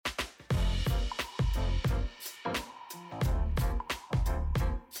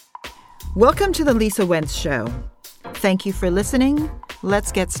Welcome to the Lisa Wentz Show. Thank you for listening.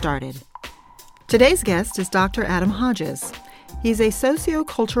 Let's get started. Today's guest is Dr. Adam Hodges. He's a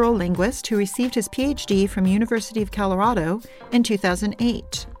sociocultural linguist who received his PhD from University of Colorado in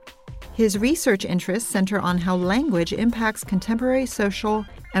 2008. His research interests center on how language impacts contemporary social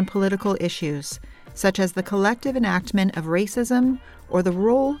and political issues, such as the collective enactment of racism or the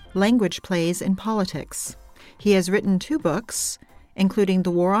role language plays in politics. He has written 2 books, including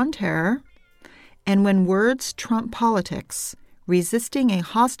The War on Terror and When Words Trump Politics, Resisting a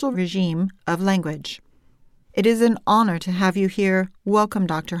Hostile Regime of Language. It is an honor to have you here. Welcome,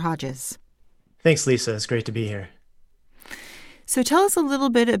 Dr. Hodges. Thanks, Lisa. It's great to be here. So tell us a little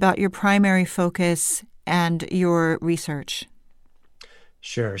bit about your primary focus and your research.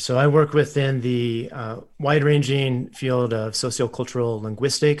 Sure. So I work within the wide-ranging field of sociocultural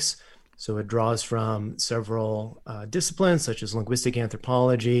linguistics. So it draws from several disciplines such as linguistic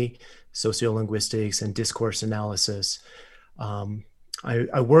anthropology, sociolinguistics, and discourse analysis.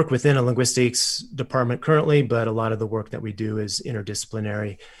 I work within a linguistics department currently, but a lot of the work that we do is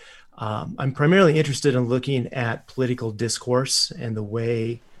interdisciplinary. I'm primarily interested in looking at political discourse and the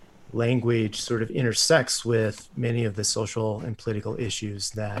way language sort of intersects with many of the social and political issues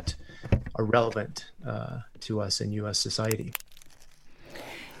that are relevant to us in U.S. society.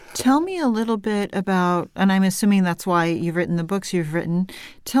 Tell me a little bit about, and I'm assuming that's why you've written the books you've written.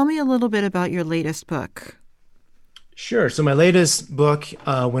 Tell me a little bit about your latest book. Sure. So my latest book,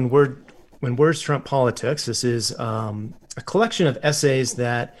 When Words Trump Politics, this is a collection of essays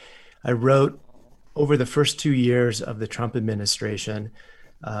that I wrote over the first 2 years of the Trump administration,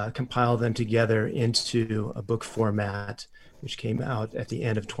 compiled them together into a book format, which came out at the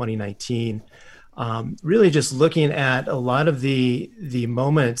end of 2019. Really just looking at a lot of the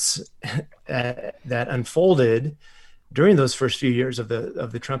moments that unfolded during those first few years of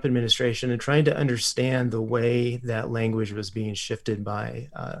the Trump administration and trying to understand the way that language was being shifted by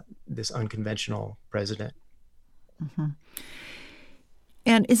this unconventional president. Mm-hmm.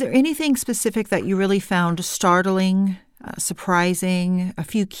 And is there anything specific that you really found startling, surprising, a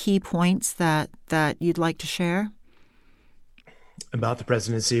few key points that you'd like to share? About the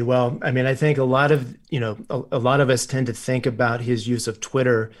presidency? Well, I mean, I think a lot of us tend to think about his use of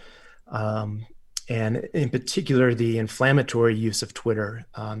Twitter, and in particular, the inflammatory use of Twitter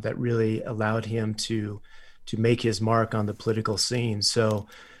that really allowed him to make his mark on the political scene. So,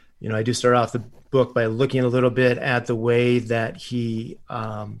 I do start off the book by looking a little bit at the way that he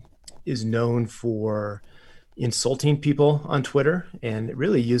is known for insulting people on Twitter and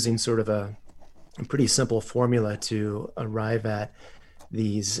really using sort of a pretty simple formula to arrive at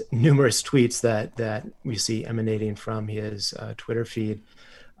these numerous tweets that we see emanating from his Twitter feed.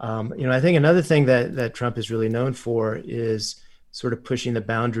 I think another thing that Trump is really known for is sort of pushing the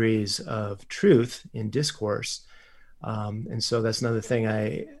boundaries of truth in discourse. And so that's another thing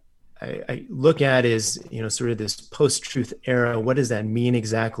I look at is, sort of this post-truth era. What does that mean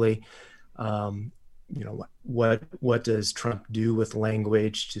exactly? What does Trump do with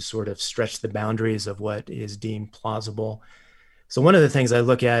language to sort of stretch the boundaries of what is deemed plausible? So one of the things I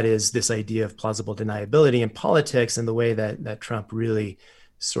look at is this idea of plausible deniability in politics and the way that Trump really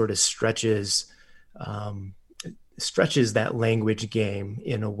sort of stretches that language game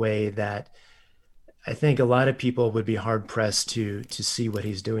in a way that I think a lot of people would be hard pressed to see what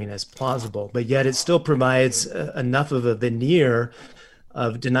he's doing as plausible, but yet it still provides enough of a veneer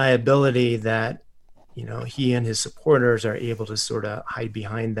of deniability that he and his supporters are able to sort of hide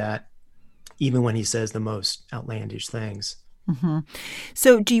behind that, even when he says the most outlandish things. Mm-hmm.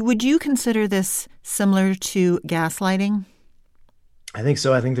 So would you consider this similar to gaslighting? I think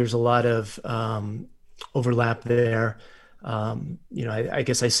so. I think there's a lot of overlap there. I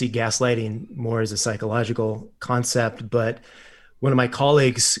guess I see gaslighting more as a psychological concept, but one of my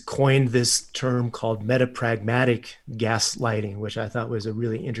colleagues coined this term called metapragmatic gaslighting, which I thought was a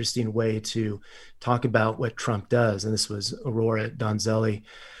really interesting way to talk about what Trump does. And this was Aurora Donzelli.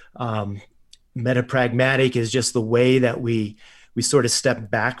 Metapragmatic is just the way that we sort of step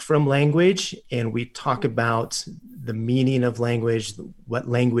back from language and we talk about the meaning of language, what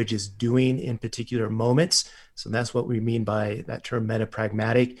language is doing in particular moments. So that's what we mean by that term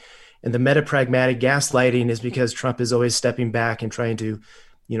metapragmatic. And the metapragmatic gaslighting is because Trump is always stepping back and trying to,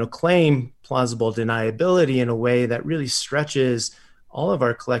 claim plausible deniability in a way that really stretches all of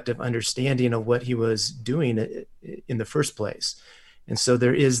our collective understanding of what he was doing in the first place. And so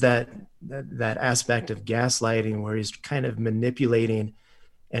there is that aspect of gaslighting where he's kind of manipulating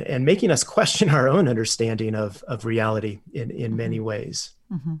and making us question our own understanding of reality in many ways.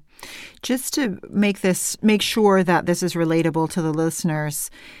 Mm-hmm. Just to make sure that this is relatable to the listeners,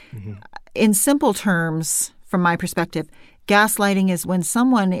 mm-hmm. in simple terms, from my perspective, gaslighting is when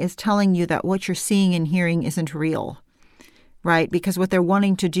someone is telling you that what you're seeing and hearing isn't real, right? Because what they're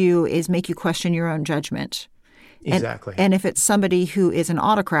wanting to do is make you question your own judgment. Exactly. And if it's somebody who is an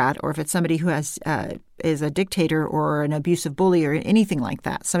autocrat, or if it's somebody who is a dictator or an abusive bully or anything like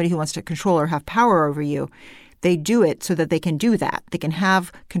that, somebody who wants to control or have power over you, they do it so that they can do that. They can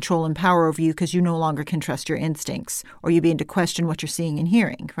have control and power over you because you no longer can trust your instincts, or you begin to question what you're seeing and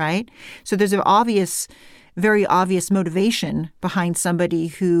hearing, right? So there's an very obvious motivation behind somebody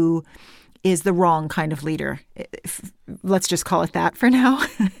who is the wrong kind of leader. Let's just call it that for now.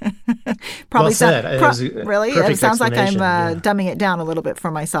 Probably well said. Really? It sounds like I'm dumbing it down a little bit for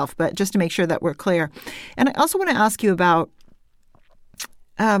myself, but just to make sure that we're clear. And I also want to ask you about,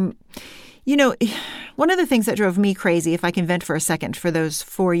 one of the things that drove me crazy, if I can vent for a second, for those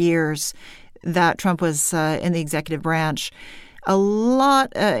 4 years that Trump was in the executive branch, a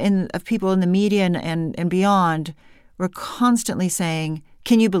lot of people in the media and beyond were constantly saying,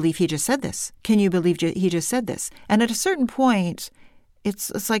 can you believe he just said this? Can you believe he just said this? And at a certain point,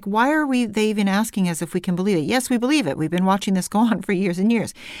 it's like, why are they even asking us if we can believe it? Yes, we believe it. We've been watching this go on for years and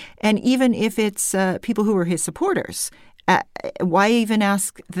years. And even if it's people who were his supporters, why even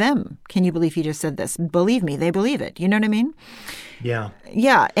ask them, can you believe he just said this? Believe me, they believe it. You know what I mean? Yeah.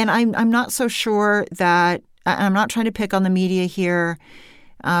 Yeah. And I'm not so sure that – I'm not trying to pick on the media here.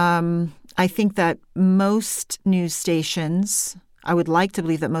 I think that most news stations – I would like to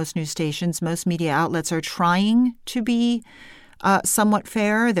believe that most news stations, most media outlets are trying to be somewhat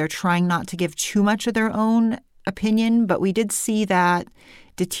fair. They're trying not to give too much of their own opinion, but we did see that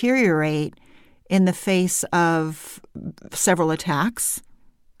deteriorate in the face of several attacks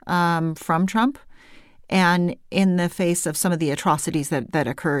from Trump and in the face of some of the atrocities that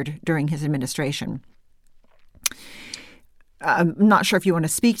occurred during his administration. I'm not sure if you want to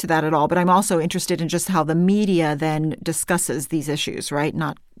speak to that at all, but I'm also interested in just how the media then discusses these issues, right?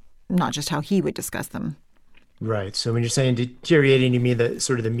 Not just how he would discuss them. Right. So when you're saying deteriorating, you mean that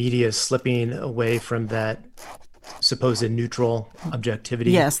sort of the media is slipping away from that supposed neutral objectivity?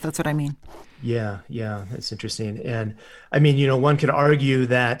 Yes, that's what I mean. Yeah, that's interesting. And I mean, one could argue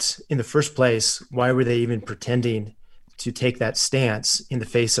that in the first place, why were they even pretending to take that stance in the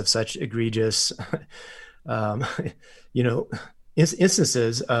face of such egregious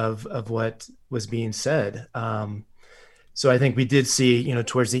instances of what was being said. So I think we did see,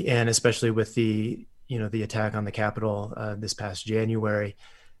 towards the end, especially with the attack on the Capitol this past January,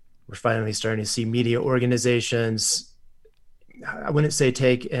 we're finally starting to see media organizations, I wouldn't say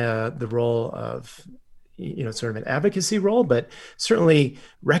take the role of, sort of an advocacy role, but certainly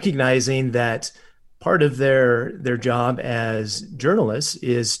recognizing that part of their job as journalists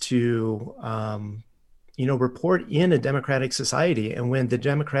is to report in a democratic society. And when the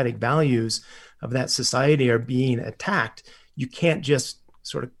democratic values of that society are being attacked, you can't just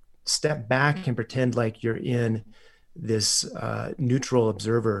sort of step back and pretend like you're in this neutral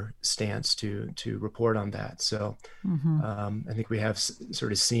observer stance to report on that. So I think we have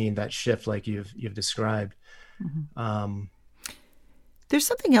sort of seen that shift like you've described. There's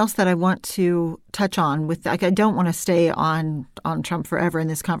something else that I want to touch on with, I don't want to stay on Trump forever in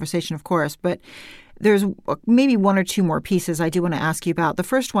this conversation, of course, but there's maybe one or two more pieces I do want to ask you about. The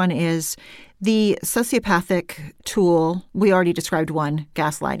first one is the sociopathic tool. We already described one,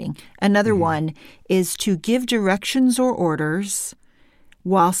 gaslighting. Another one is to give directions or orders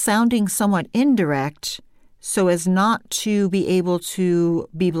while sounding somewhat indirect so as not to be able to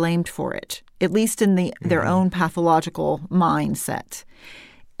be blamed for it, at least in their own pathological mindset.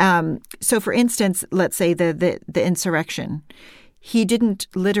 So, for instance, let's say the insurrection. He didn't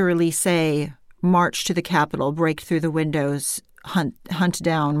literally say, march to the Capitol, break through the windows, hunt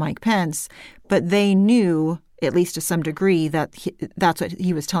down Mike Pence, but they knew, at least to some degree, that that's what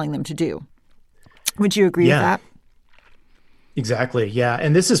he was telling them to do. Would you agree with that? Exactly. Yeah.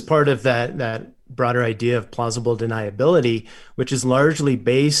 And this is part of that broader idea of plausible deniability, which is largely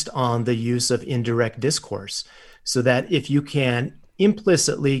based on the use of indirect discourse. So that if you can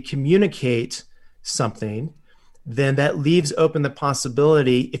implicitly communicate something, then that leaves open the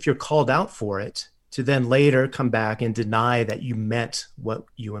possibility, if you're called out for it, to then later come back and deny that you meant what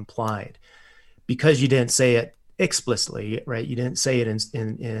you implied because you didn't say it explicitly, right? You didn't say it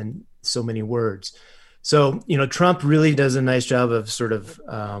in so many words. So, Trump really does a nice job of sort of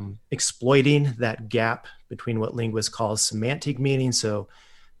exploiting that gap between what linguists call semantic meaning. So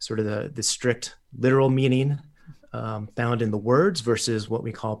sort of the strict literal meaning found in the words versus what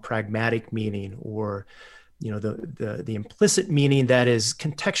we call pragmatic meaning, or the implicit meaning that is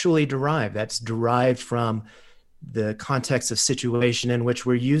contextually derived, that's derived from the context of situation in which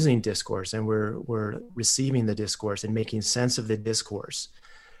we're using discourse and we're receiving the discourse and making sense of the discourse.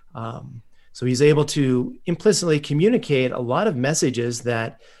 So he's able to implicitly communicate a lot of messages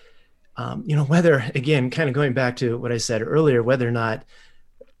that, whether, again, kind of going back to what I said earlier, whether or not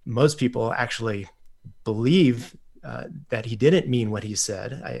most people actually believe that he didn't mean what he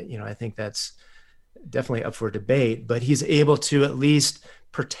said, I think that's definitely up for debate, but he's able to at least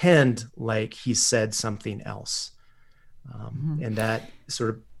pretend like he said something else. And that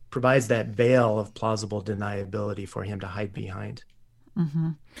sort of provides that veil of plausible deniability for him to hide behind. Mm-hmm.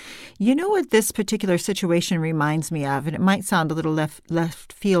 You know what this particular situation reminds me of, and it might sound a little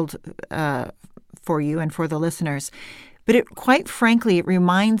left field for you and for the listeners, but quite frankly, it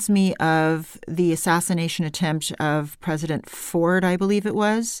reminds me of the assassination attempt of President Ford, I believe it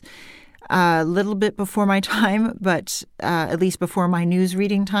was. A little bit before my time, but at least before my news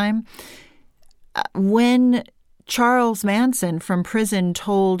reading time. When Charles Manson from prison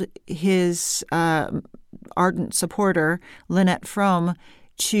told his ardent supporter, Lynette Fromme,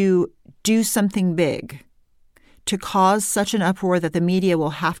 to do something big, to cause such an uproar that the media will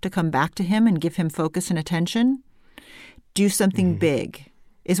have to come back to him and give him focus and attention, do something big,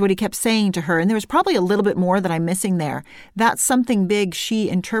 is what he kept saying to her. And there was probably a little bit more that I'm missing there. That something big, she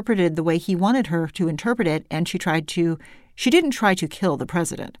interpreted the way he wanted her to interpret it, and she didn't try to kill the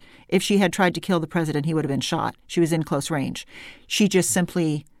president. If she had tried to kill the president, he would have been shot. She was in close range. She just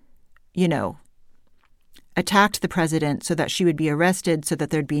simply, attacked the president so that she would be arrested, so that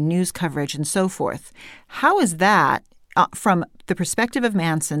there'd be news coverage and so forth. How is that, from the perspective of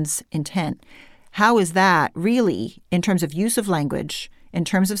Manson's intent, how is that really, in terms of use of language, in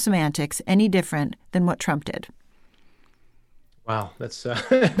terms of semantics, any different than what Trump did? Wow, that's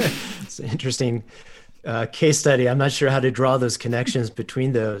it's an interesting case study. I'm not sure how to draw those connections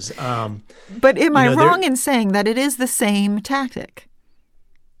between those. But am I wrong in saying that it is the same tactic?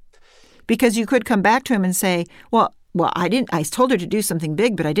 Because you could come back to him and say, well, I told her to do something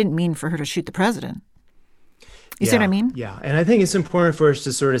big, but I didn't mean for her to shoot the president. You see what I mean? Yeah. And I think it's important for us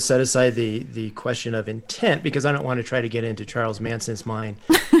to sort of set aside the question of intent, because I don't want to try to get into Charles Manson's mind.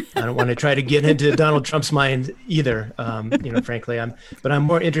 I don't want to try to get into Donald Trump's mind either, frankly. But I'm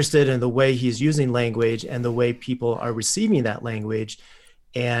more interested in the way he's using language and the way people are receiving that language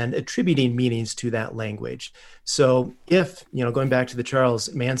and attributing meanings to that language. So if, going back to the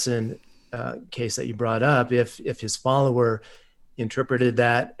Charles Manson case that you brought up, if his follower interpreted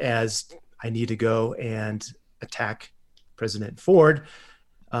that as, I need to go and attack President Ford,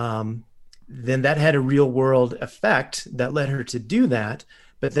 then that had a real world effect that led her to do that.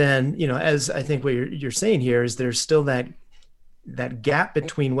 But then, as I think what you're saying here is there's still that gap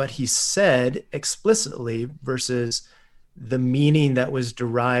between what he said explicitly versus the meaning that was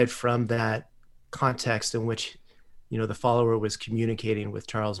derived from that context in which, the follower was communicating with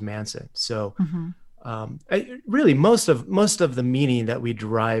Charles Manson. So really most of the meaning that we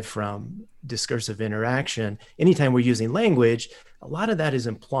derive from discursive interaction, anytime we're using language, a lot of that is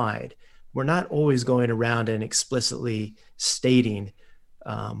implied. We're not always going around and explicitly stating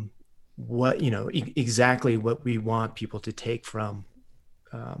what, exactly what we want people to take from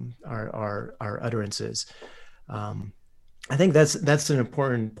our utterances. I think that's an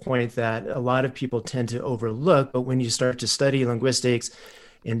important point that a lot of people tend to overlook. But when you start to study linguistics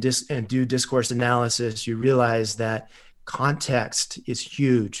and do discourse analysis, you realize that context is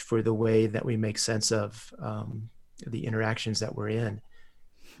huge for the way that we make sense of the interactions that we're in.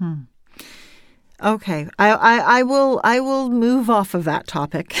 Okay, I will move off of that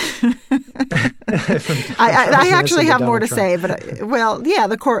topic. I actually have more to say, but how do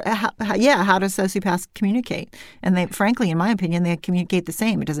sociopaths communicate? And they, frankly, in my opinion, they communicate the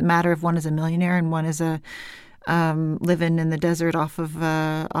same. It doesn't matter if one is a millionaire and one is living in the desert off of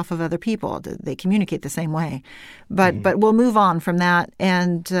other people. They communicate the same way. But we'll move on from that.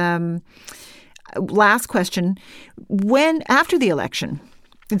 And last question: after the election,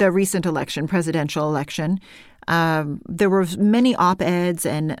 the recent election, presidential election, there were many op-eds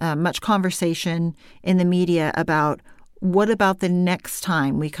and much conversation in the media about what about the next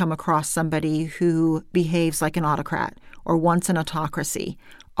time we come across somebody who behaves like an autocrat or wants an autocracy?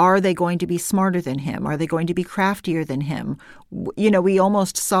 Are they going to be smarter than him? Are they going to be craftier than him? We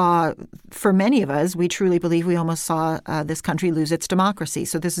almost saw, for many of us, we truly believe we almost saw this country lose its democracy.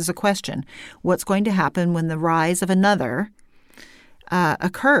 So this is a question. What's going to happen when the rise of another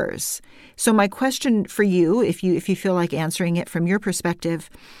occurs? So my question for you, if you feel like answering it from your perspective,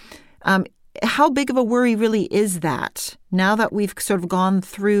 how big of a worry really is that now that we've sort of gone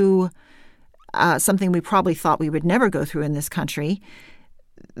through something we probably thought we would never go through in this country?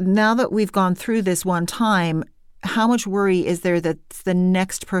 Now that we've gone through this one time, how much worry is there that the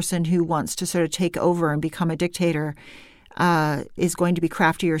next person who wants to sort of take over and become a dictator is going to be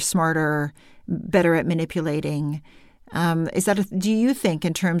craftier, smarter, better at manipulating? Do you think,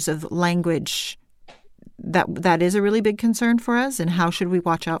 in terms of language, that is a really big concern for us, and how should we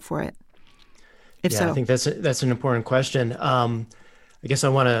watch out for it? If so, I think that's an important question. I guess I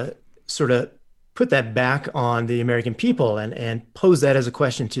want to sort of put that back on the American people and pose that as a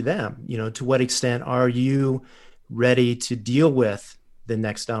question to them. To what extent are you ready to deal with the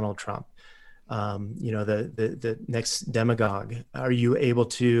next Donald Trump? The next demagogue? Are you able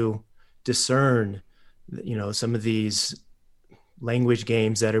to discern, some of these language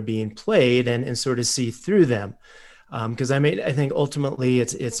games that are being played and sort of see through them? Because I think ultimately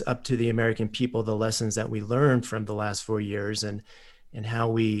it's up to the American people, the lessons that we learned from the last 4 years and how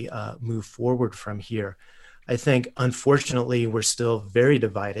we move forward from here. I think, unfortunately, we're still very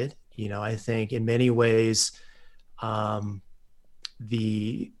divided. I think in many ways, the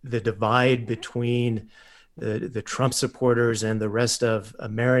divide between the Trump supporters and the rest of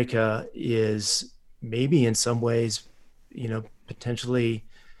America is maybe in some ways, potentially,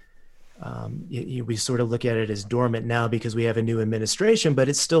 we sort of look at it as dormant now because we have a new administration, but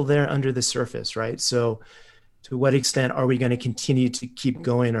it's still there under the surface, right? So to what extent are we going to continue to keep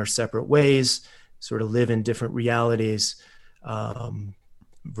going our separate ways, sort of live in different realities,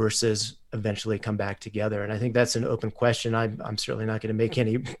 versus eventually come back together? And I think that's an open question. I'm certainly not going to make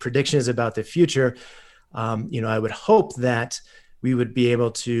any predictions about the future. I would hope that we would be able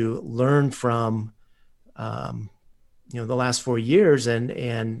to learn from, the last 4 years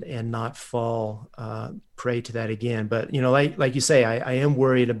and not fall prey to that again. But, like you say, I am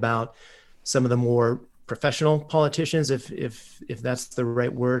worried about some of the more professional politicians, if that's the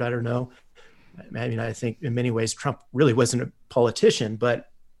right word. I don't know. I think in many ways, Trump really wasn't a politician,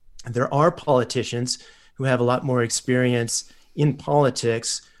 but there are politicians who have a lot more experience in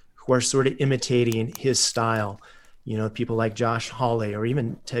politics who are sort of imitating his style. People like Josh Hawley or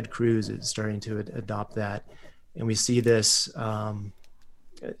even Ted Cruz is starting to adopt that. And we see this among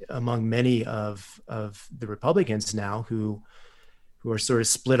many of the Republicans now who are sort of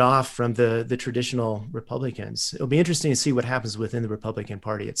split off from the traditional Republicans. It'll be interesting to see what happens within the Republican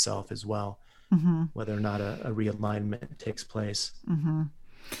Party itself as well, whether or not a realignment takes place. Mm-hmm.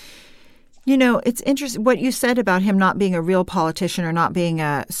 It's interesting what you said about him not being a real politician, or not being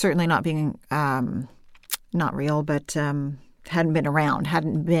certainly not being not real, but hadn't been around,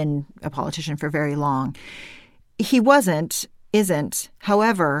 hadn't been a politician for very long. He isn't.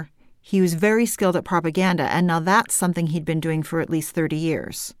 However, he was very skilled at propaganda, and now that's something he'd been doing for at least 30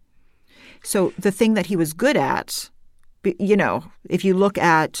 years. So the thing that he was good at, if you look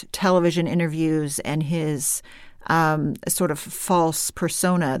at television interviews and his sort of false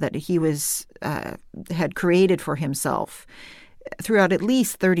persona that he had created for himself, throughout at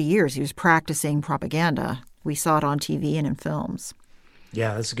least 30 years, he was practicing propaganda. We saw it on TV and in films.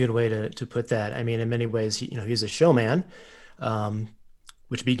 Yeah, that's a good way to put that. In many ways, he's a showman,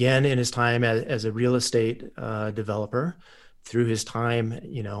 which began in his time as a real estate developer, through his time,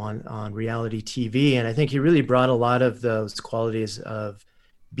 on reality TV. And I think he really brought a lot of those qualities of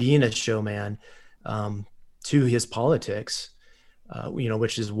being a showman to his politics,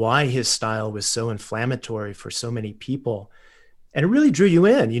 which is why his style was so inflammatory for so many people. And it really drew you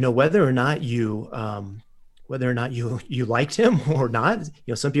in, whether or not you liked him or not.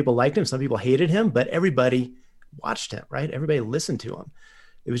 Some people liked him, some people hated him, but everybody watched him, right? Everybody listened to him.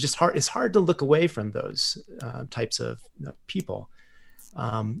 It was just hard. It's hard to look away from those types of people.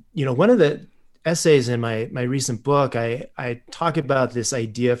 One of the essays in my recent book, I talk about this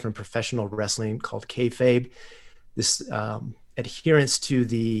idea from professional wrestling called kayfabe, this adherence to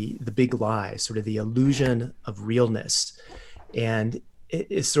the big lie, sort of the illusion of realness. And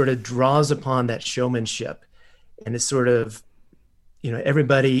it sort of draws upon that showmanship. And it's sort of,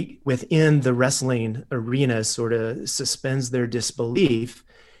 everybody within the wrestling arena sort of suspends their disbelief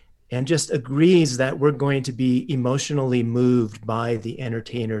and just agrees that we're going to be emotionally moved by the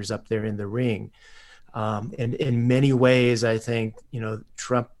entertainers up there in the ring. And in many ways, I think,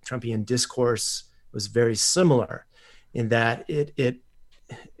 Trumpian discourse was very similar in that it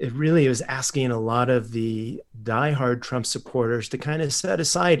really was asking a lot of the diehard Trump supporters to kind of set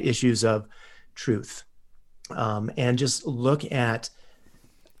aside issues of truth and just look at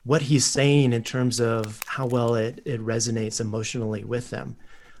what he's saying in terms of how well it resonates emotionally with them.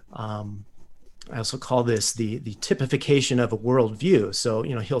 I also call this the typification of a worldview. So,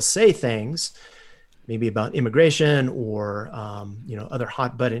 he'll say things maybe about immigration or, other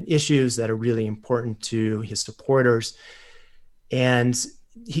hot button issues that are really important to his supporters. And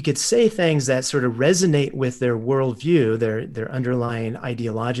he could say things that sort of resonate with their worldview, their underlying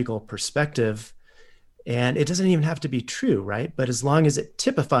ideological perspective. And it doesn't even have to be true, right? But as long as it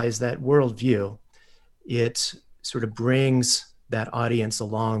typifies that worldview, it sort of brings that audience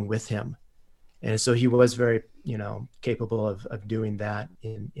along with him. And so he was very, capable of doing that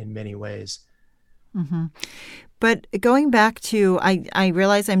in many ways. Mm-hmm. But going back to, I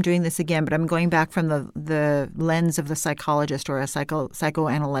realize I'm doing this again, but I'm going back from the lens of the psychologist or a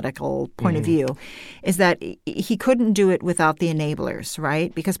psychoanalytical point of view, is that he couldn't do it without the enablers,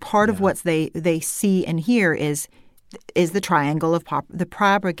 right? Because part of what they see and hear is the triangle of the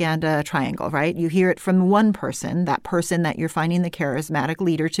propaganda triangle, right? You hear it from one person, that person that you're finding the charismatic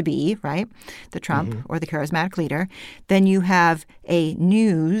leader to be, right? The Trump or the charismatic leader. Then you have a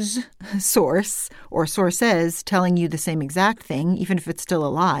news source or sources telling you the same exact thing, even if it's still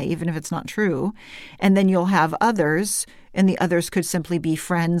a lie, even if it's not true. And then you'll have others, and the others could simply be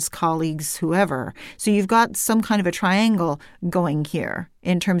friends, colleagues, whoever. So you've got some kind of a triangle going here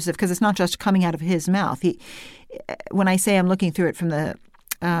in terms of, because it's not just coming out of his mouth. When I say I'm looking through it from the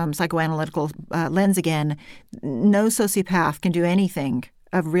psychoanalytical lens again, no sociopath can do anything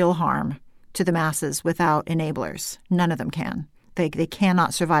of real harm to the masses without enablers. None of them can. They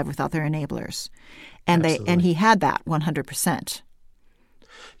cannot survive without their enablers. And he had that 100%.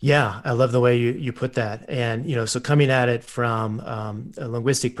 Yeah, I love the way you put that. And, so coming at it from a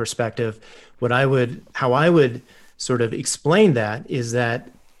linguistic perspective, how I would sort of explain that is that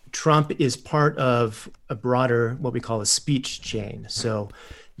Trump is part of a broader, what we call a speech chain. So,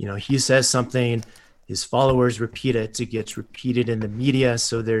 he says something, his followers repeat it, it gets repeated in the media.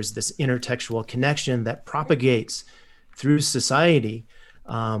 So there's this intertextual connection that propagates through society,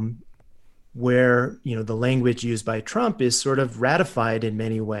 where, the language used by Trump is sort of ratified in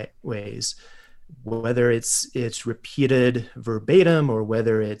many ways, whether it's repeated verbatim or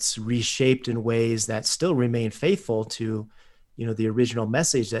whether it's reshaped in ways that still remain faithful to the original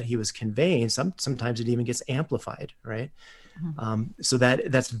message that he was conveying. Sometimes it even gets amplified, right? So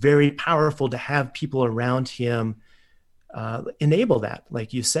that's very powerful to have people around him enable that,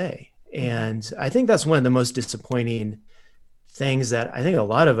 like you say. And I think that's one of the most disappointing things that I think a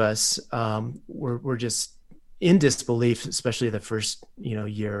lot of us were just in disbelief, especially the first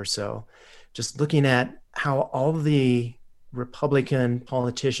year or so, just looking at how all the Republican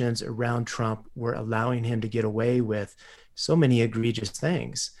politicians around Trump were allowing him to get away with so many egregious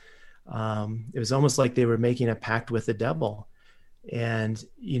things. It was almost like they were making a pact with the devil. And,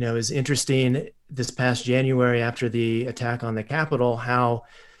 it was interesting this past January after the attack on the Capitol, how,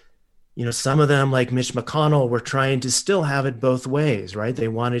 some of them, like Mitch McConnell, were trying to still have it both ways, right? They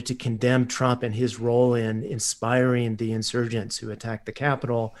wanted to condemn Trump and his role in inspiring the insurgents who attacked the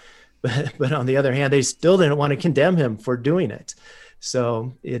Capitol. But on the other hand, they still didn't want to condemn him for doing it.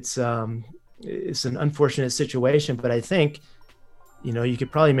 So it's an unfortunate situation, but I think, you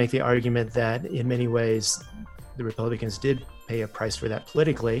could probably make the argument that in many ways, the Republicans did pay a price for that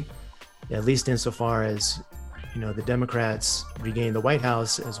politically, at least insofar as, the Democrats regained the White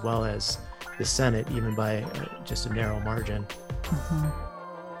House as well as the Senate, even by just a narrow margin. Mm-hmm.